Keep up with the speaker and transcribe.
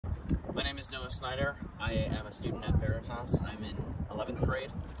Noah Snyder. I am a student at Veritas. I'm in 11th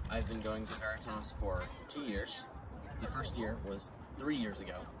grade. I've been going to Veritas for 2 years. The first year was 3 years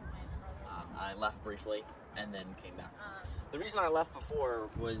ago. I left briefly and then came back. The reason I left before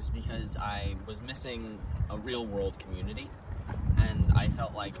was because I was missing a real-world community, and I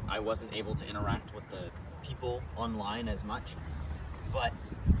felt like I wasn't able to interact with the people online as much. But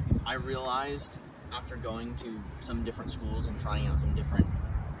I realized after going to some different schools and trying out some different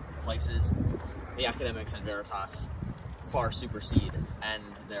places, the academics at Veritas far supersede, and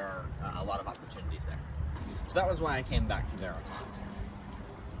there are a lot of opportunities there. So that was why I came back to Veritas.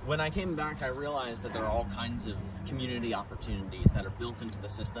 When I came back, I realized that there are all kinds of community opportunities that are built into the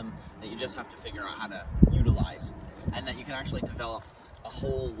system that you just have to figure out how to utilize, and that you can actually develop a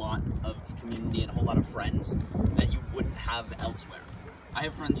whole lot of community and a whole lot of friends that you wouldn't have elsewhere. I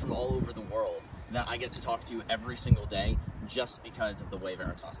have friends from all over the world that I get to talk to every single day just because of the way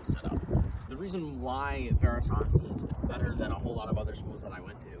Veritas is set up. The reason why Veritas is better than a whole lot of other schools that I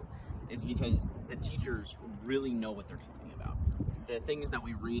went to is because the teachers really know what they're talking about. The things that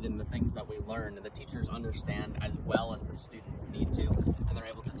we read and the things that we learn, the teachers understand as well as the students need to, and they're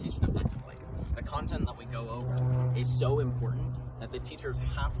able to teach it effectively. The content that we go over is so important that the teachers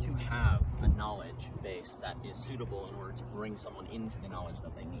have to have a knowledge base that is suitable in order to bring someone into the knowledge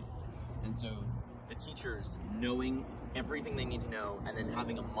that they need. And so the teachers knowing everything they need to know and then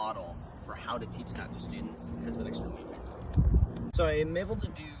having a model for how to teach that to students has been extremely effective. So I'm able to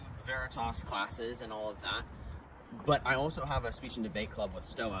do Veritas classes and all of that, but I also have a speech and debate club with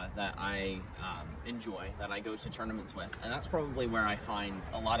STOA that I enjoy, that I go to tournaments with, and that's probably where I find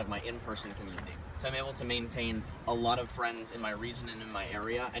a lot of my in-person community. So I'm able to maintain a lot of friends in my region and in my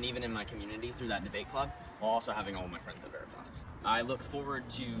area, and even in my community through that debate club, while also having all of my friends at Veritas. I look forward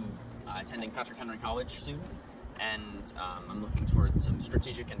to attending Patrick Henry College soon, and I'm looking towards some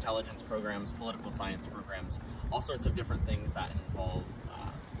strategic intelligence programs, political science programs, all sorts of different things that involve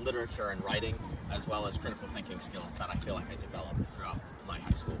literature and writing, as well as critical thinking skills that I feel like I developed throughout my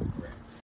high school career.